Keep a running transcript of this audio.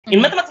In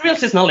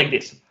metamaterials, it's not like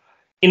this.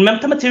 In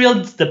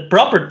metamaterials, the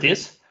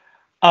properties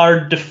are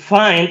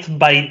defined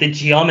by the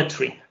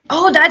geometry.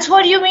 Oh, that's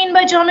what you mean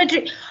by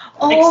geometry.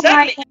 Oh,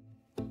 Exactly.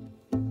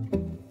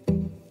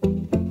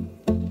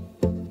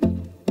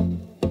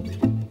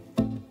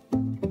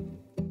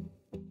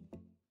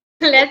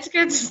 Let's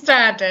get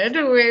started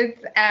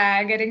with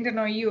getting to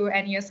know you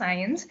and your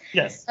science.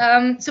 Yes.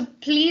 So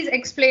please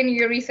explain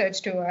your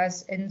research to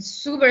us in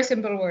super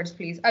simple words,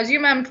 please.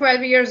 Assume I'm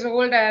 12 years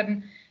old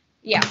and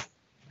yeah,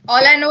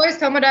 all I know is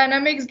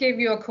thermodynamics gave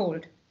you a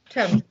cold.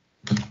 Tell me.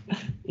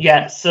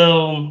 Yeah,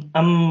 so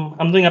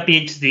I'm doing a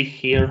PhD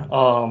here,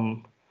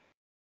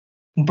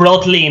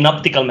 broadly in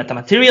optical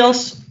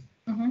metamaterials.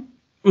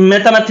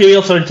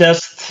 Metamaterials are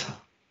just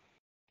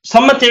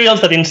some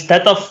materials that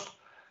instead of,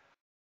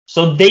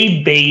 so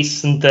they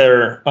base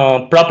their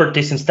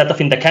properties instead of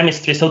in the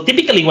chemistry. So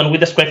typically when we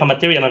describe a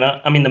material, and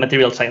I'm in the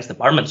material science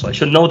department, so I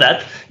should know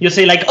that, you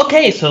say like,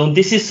 okay, so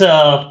this is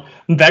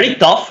very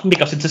tough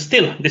because it's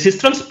steel. This is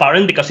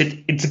transparent because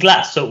it's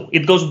glass. So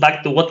it goes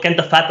back to what kind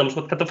of atoms,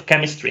 what kind of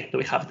chemistry do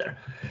we have there.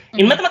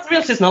 In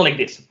metamaterials, it's not like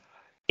this.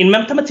 In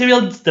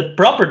metamaterials, the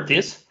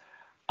properties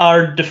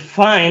are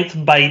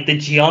defined by the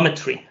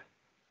geometry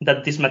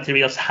that these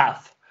materials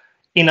have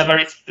in a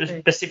very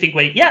specific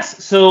way.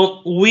 Yes,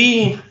 so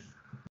the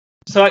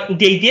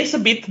idea is a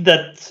bit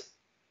that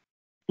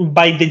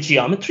by the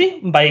geometry,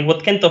 by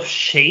what kind of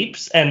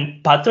shapes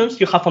and patterns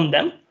you have on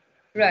them,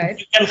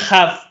 right,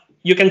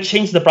 you can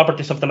change the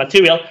properties of the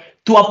material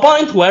to a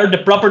point where the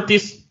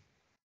properties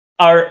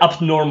are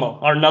abnormal,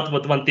 are not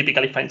what one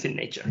typically finds in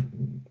nature.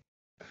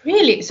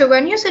 Really? So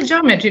when you say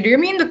geometry, do you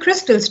mean the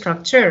crystal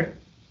structure?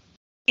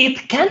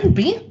 It can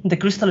be the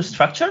crystal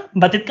structure,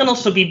 but it can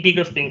also be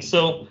bigger things.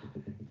 So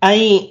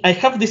I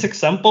have this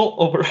example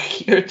over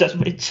here just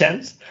by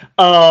chance.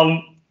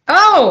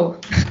 Oh,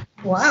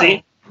 wow.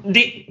 See,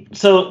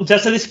 so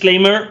just a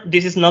disclaimer,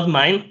 this is not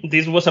mine.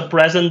 This was a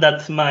present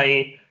that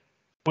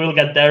we'll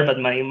get there, but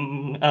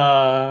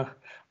my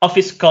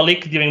office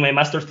colleague during my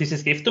master's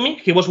thesis gave to me.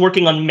 He was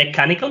working on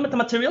mechanical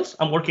metamaterials.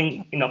 I'm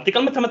working in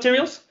optical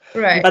metamaterials.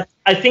 Right. But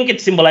I think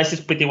it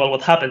symbolizes pretty well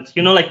what happens.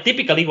 You know, like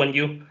typically when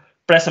you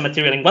press a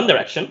material in one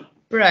direction,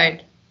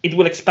 right, it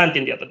will expand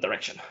in the other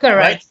direction. Correct.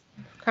 Right?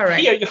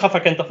 Correct. Here you have a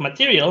kind of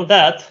material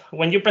that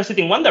when you press it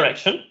in one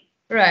direction,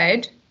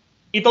 right,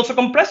 it also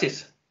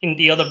compresses in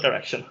the other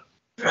direction.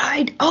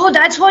 Right. Oh,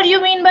 that's what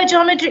you mean by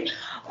geometry.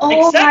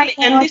 Oh,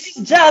 exactly. And this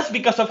is just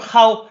because of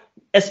how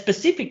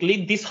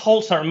specifically these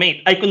holes are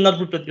made. I could not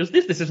reproduce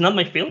this. This is not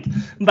my field.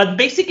 But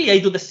basically, I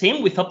do the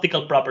same with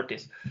optical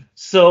properties.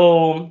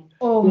 So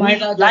we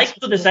like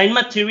to design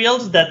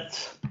materials that,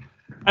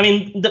 I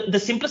mean, the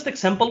simplest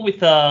example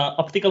with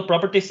optical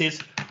properties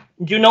is,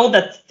 you know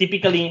that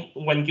typically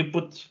when you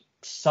put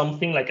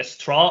something like a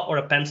straw or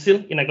a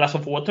pencil in a glass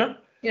of water,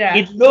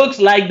 it looks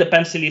like the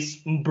pencil is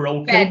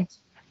broken. Bent.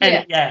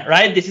 And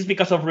right? This is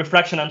because of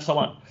refraction and so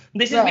on.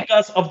 This is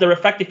because of the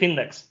refractive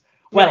index.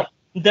 Well,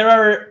 there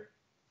are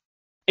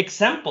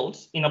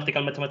examples in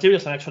optical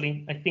metamaterials, and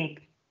actually, I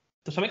think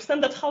to some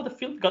extent that's how the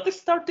field got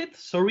started.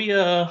 Sorry,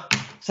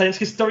 science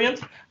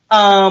historians,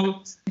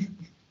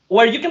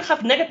 where you can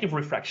have negative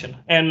refraction.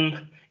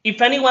 And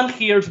if anyone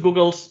here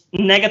Googles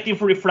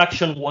negative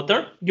refraction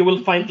water, you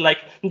will find like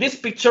this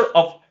picture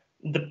of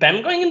the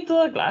pen going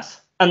into a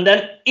glass, and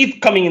then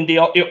it coming in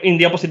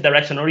the opposite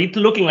direction, or it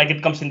looking like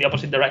it comes in the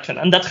opposite direction.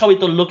 And that's how it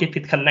will look if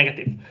it has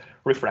negative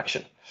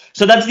refraction.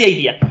 So that's the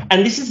idea.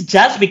 And this is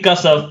just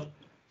because of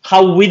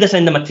how we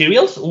design the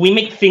materials. We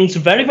make things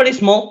very, very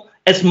small,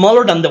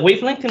 smaller than the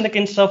wavelength in the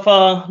case of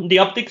the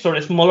optics, or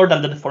smaller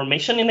than the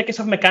deformation in the case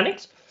of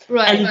mechanics.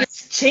 Right. And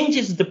this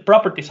changes the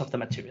properties of the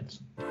materials.